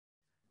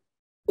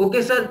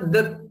Okay, sir.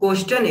 The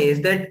question is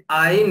that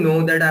I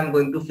know that I'm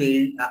going to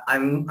field.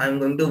 I'm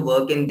going to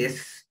work in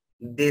this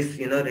research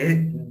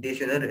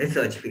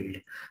field.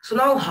 So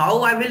now,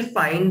 how I will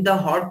find the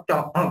hot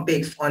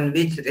topics on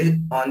which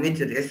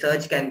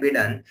research can be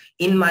done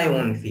in my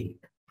own field?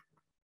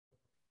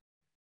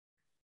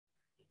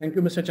 Thank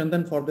you, Mr.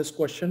 Chandan, for this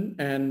question.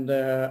 And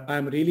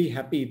I'm really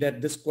happy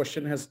that this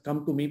question has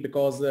come to me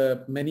because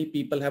many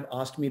people have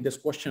asked me this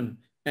question.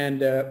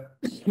 And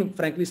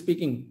frankly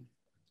speaking,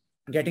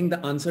 getting the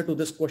answer to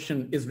this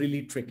question is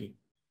really tricky.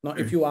 Now,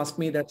 if you ask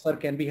me that, sir,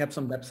 can we have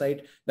some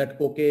website that,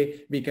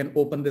 okay, we can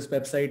open this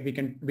website,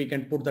 we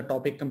can put the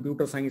topic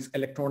computer science,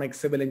 electronics,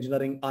 civil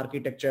engineering,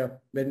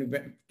 architecture,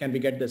 when can we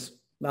get this?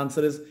 The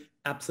answer is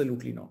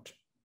absolutely not.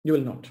 You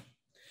will not.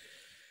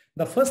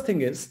 The first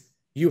thing is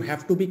you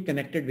have to be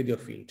connected with your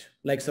field.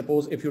 Like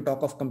suppose if you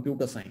talk of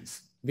computer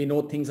science, we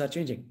know things are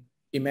changing.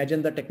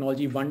 Imagine the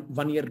technology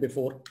one year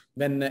before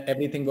when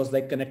everything was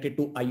like connected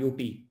to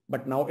IoT,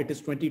 but now it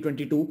is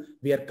 2022.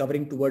 We are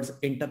covering towards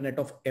Internet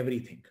of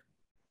Everything.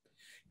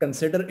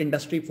 Consider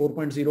industry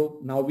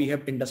 4.0. Now we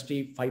have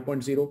industry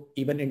 5.0,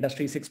 even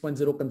industry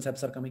 6.0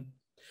 concepts are coming.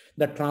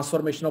 The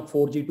transformation of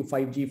 4G to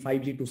 5G,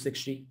 5G to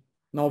 6G.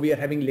 Now we are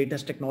having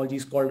latest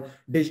technologies called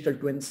digital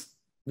twins.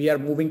 We are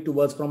moving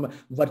towards from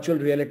virtual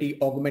reality,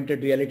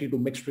 augmented reality to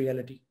mixed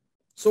reality.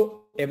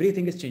 So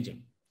everything is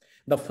changing.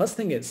 The first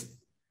thing is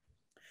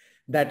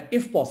that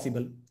if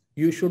possible,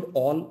 you should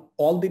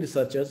all the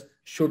researchers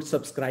should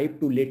subscribe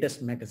to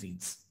latest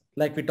magazines.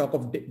 Like we talk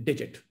of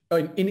Digit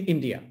in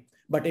India.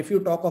 But if you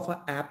talk of an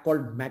app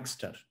called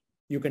Maxter,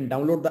 you can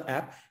download the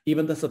app.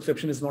 Even the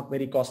subscription is not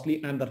very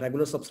costly. I'm the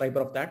regular subscriber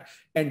of that.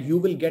 And you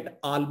will get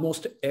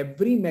almost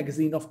every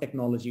magazine of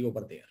technology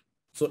over there.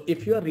 So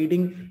if you are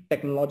reading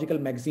technological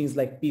magazines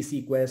like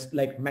PC Quest,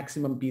 like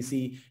Maximum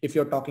PC, if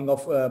you're talking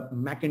of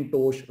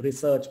Macintosh,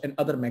 Research and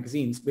other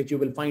magazines, which you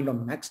will find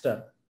on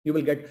Maxter, you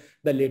will get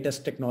the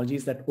latest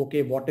technologies that,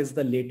 okay, what is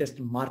the latest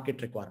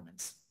market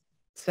requirements?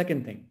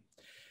 Second thing,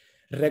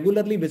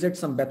 regularly visit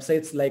some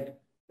websites like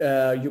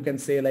you can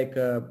say like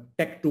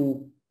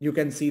Tech2. You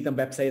can see the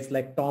websites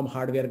like Tom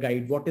Hardware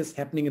Guide. What is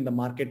happening in the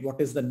market?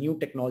 What is the new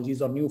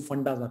technologies or new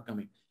fundas are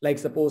coming? Like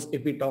suppose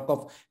if we talk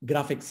of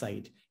graphics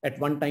side, at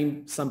one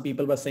time, some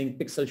people were saying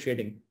pixel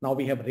shading. Now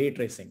we have ray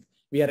tracing.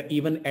 We are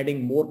even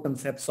adding more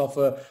concepts of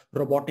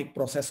robotic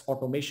process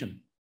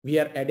automation. We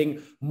are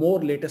adding more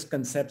latest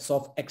concepts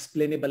of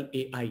explainable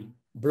AI,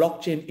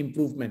 blockchain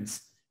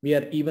improvements. We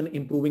are even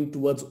improving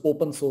towards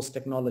open source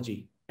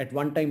technology. At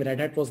one time, Red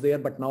Hat was there,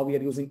 but now we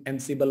are using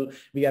Ansible.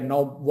 We are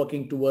now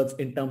working towards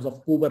in terms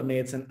of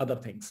Kubernetes and other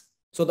things.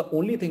 So the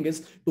only thing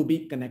is to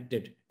be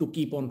connected, to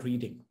keep on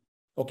reading.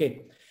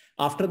 Okay.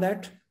 After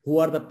that, who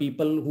are the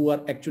people who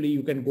are actually,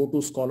 you can go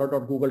to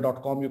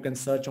scholar.google.com. You can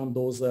search on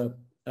those,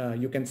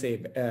 you can say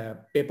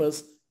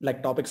papers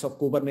like topics of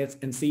Kubernetes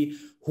and see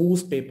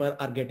whose paper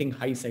are getting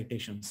high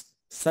citations.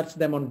 Search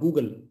them on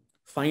Google,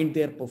 find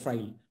their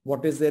profile.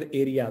 What is their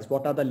areas?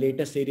 What are the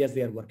latest areas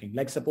they are working?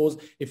 Like suppose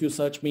if you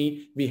search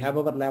me, we have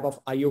our lab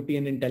of IoT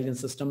and intelligent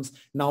systems.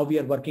 Now we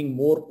are working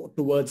more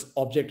towards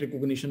object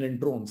recognition and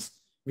drones.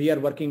 We are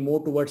working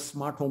more towards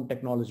smart home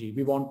technology.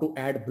 We want to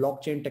add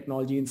blockchain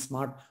technology in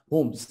smart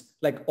homes,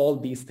 like all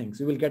these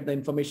things. You will get the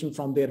information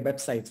from their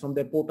websites, from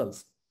their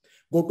portals.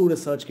 Go to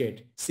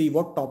ResearchGate, see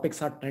what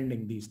topics are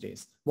trending these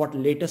days, what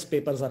latest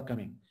papers are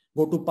coming.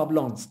 Go to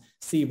Publons,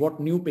 see what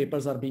new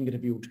papers are being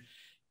reviewed.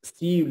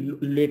 See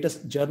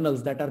latest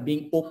journals that are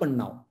being opened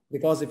now.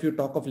 Because if you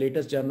talk of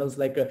latest journals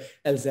like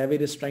Elsevier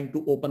is trying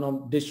to open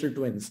on digital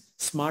twins,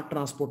 smart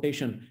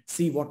transportation,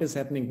 see what is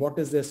happening, what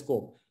is their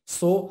scope.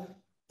 So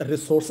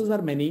resources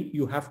are many.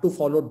 You have to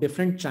follow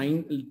different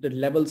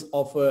levels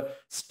of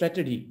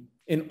strategy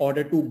in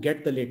order to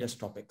get the latest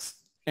topics.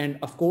 And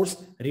of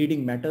course,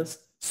 reading matters.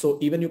 So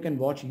even you can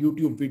watch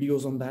YouTube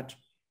videos on that.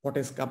 What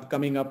is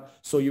coming up.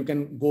 So you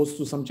can go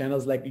to some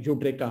channels like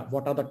Eureka.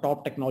 What are the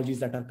top technologies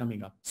that are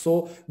coming up?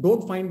 So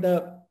don't find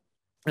the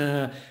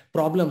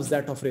problems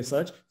that of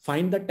research,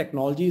 find the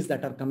technologies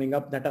that are coming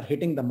up that are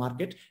hitting the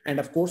market. And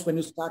of course, when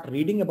you start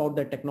reading about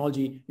that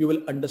technology, you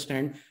will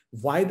understand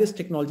why this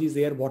technology is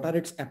there, what are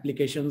its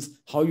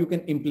applications, how you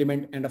can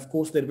implement. And of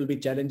course, there will be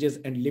challenges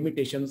and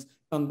limitations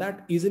on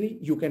that. Easily,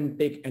 you can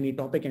take any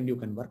topic and you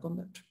can work on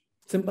that.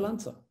 Simple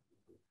answer.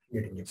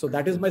 So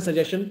that is my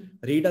suggestion.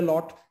 Read a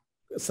lot.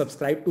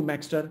 Subscribe to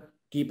Maxter,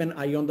 keep an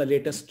eye on the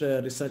latest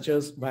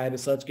researchers via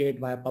ResearchGate,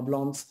 via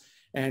Publons,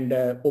 and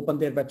open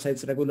their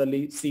websites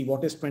regularly, see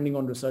what is trending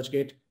on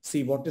ResearchGate,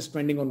 see what is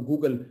trending on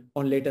Google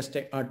on latest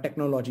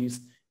technologies,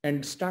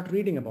 and start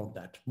reading about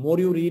that. More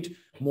you read,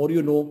 more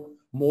you know,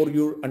 more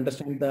you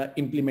understand the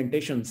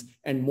implementations,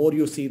 and more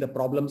you see the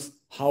problems,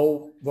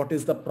 what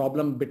is the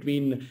problem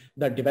between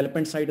the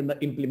development side and the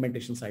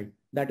implementation side.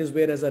 That is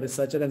where as a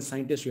researcher and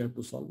scientist, you have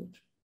to solve it.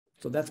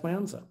 So that's my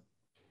answer.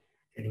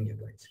 Getting your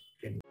points.